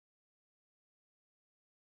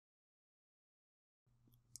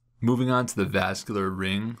Moving on to the vascular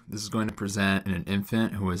ring, this is going to present in an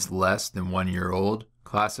infant who is less than 1 year old,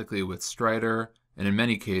 classically with stridor, and in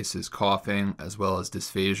many cases coughing, as well as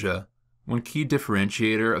dysphagia. One key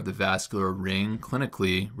differentiator of the vascular ring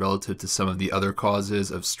clinically relative to some of the other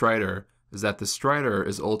causes of stridor is that the stridor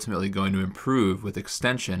is ultimately going to improve with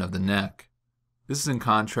extension of the neck. This is in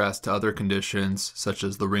contrast to other conditions such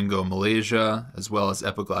as laryngomalacia as well as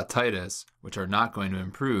epiglottitis, which are not going to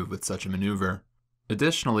improve with such a maneuver.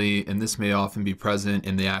 Additionally, and this may often be present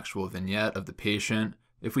in the actual vignette of the patient,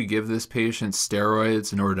 if we give this patient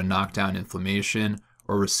steroids in order to knock down inflammation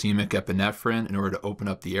or racemic epinephrine in order to open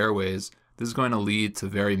up the airways, this is going to lead to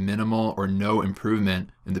very minimal or no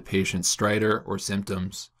improvement in the patient's stridor or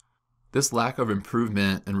symptoms. This lack of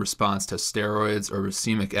improvement in response to steroids or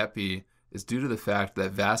racemic epi is due to the fact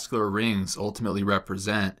that vascular rings ultimately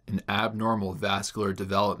represent an abnormal vascular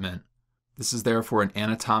development. This is therefore an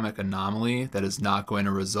anatomic anomaly that is not going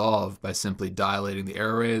to resolve by simply dilating the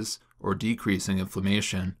airways or decreasing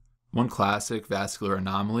inflammation. One classic vascular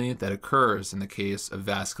anomaly that occurs in the case of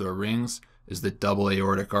vascular rings is the double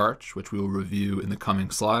aortic arch, which we will review in the coming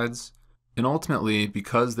slides. And ultimately,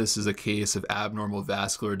 because this is a case of abnormal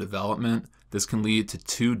vascular development, this can lead to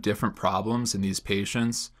two different problems in these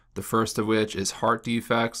patients, the first of which is heart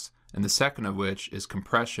defects, and the second of which is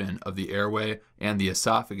compression of the airway and the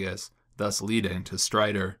esophagus, thus leading to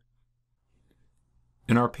stridor.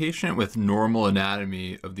 In our patient with normal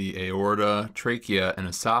anatomy of the aorta, trachea, and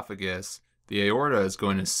esophagus, the aorta is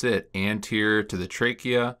going to sit anterior to the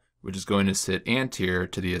trachea, which is going to sit anterior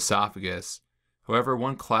to the esophagus. However,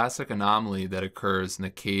 one classic anomaly that occurs in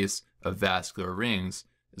the case of vascular rings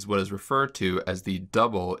is what is referred to as the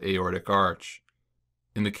double aortic arch.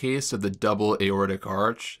 In the case of the double aortic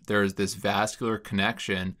arch, there is this vascular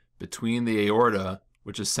connection between the aorta,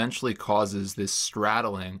 which essentially causes this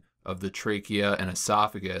straddling of the trachea and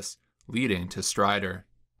esophagus, leading to stridor.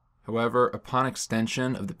 However, upon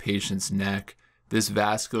extension of the patient's neck, this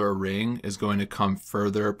vascular ring is going to come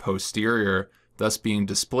further posterior, thus being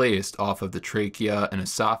displaced off of the trachea and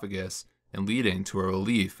esophagus and leading to a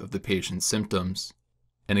relief of the patient's symptoms.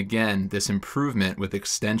 And again, this improvement with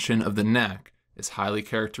extension of the neck is highly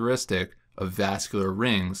characteristic of vascular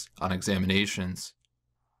rings on examinations.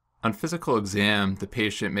 On physical exam, the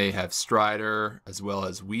patient may have stridor as well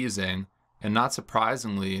as wheezing, and not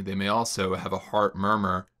surprisingly, they may also have a heart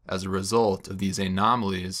murmur as a result of these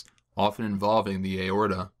anomalies, often involving the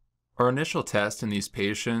aorta. Our initial test in these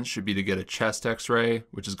patients should be to get a chest x-ray,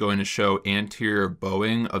 which is going to show anterior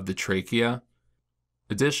bowing of the trachea.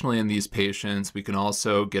 Additionally, in these patients, we can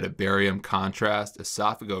also get a barium contrast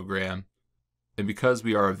esophagogram. And because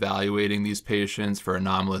we are evaluating these patients for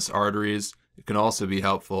anomalous arteries, it can also be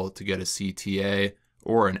helpful to get a CTA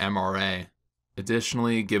or an MRA.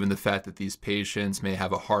 Additionally, given the fact that these patients may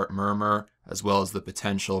have a heart murmur, as well as the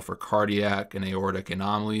potential for cardiac and aortic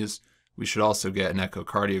anomalies, we should also get an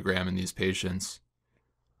echocardiogram in these patients.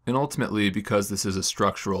 And ultimately, because this is a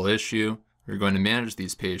structural issue, we're going to manage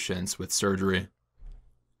these patients with surgery.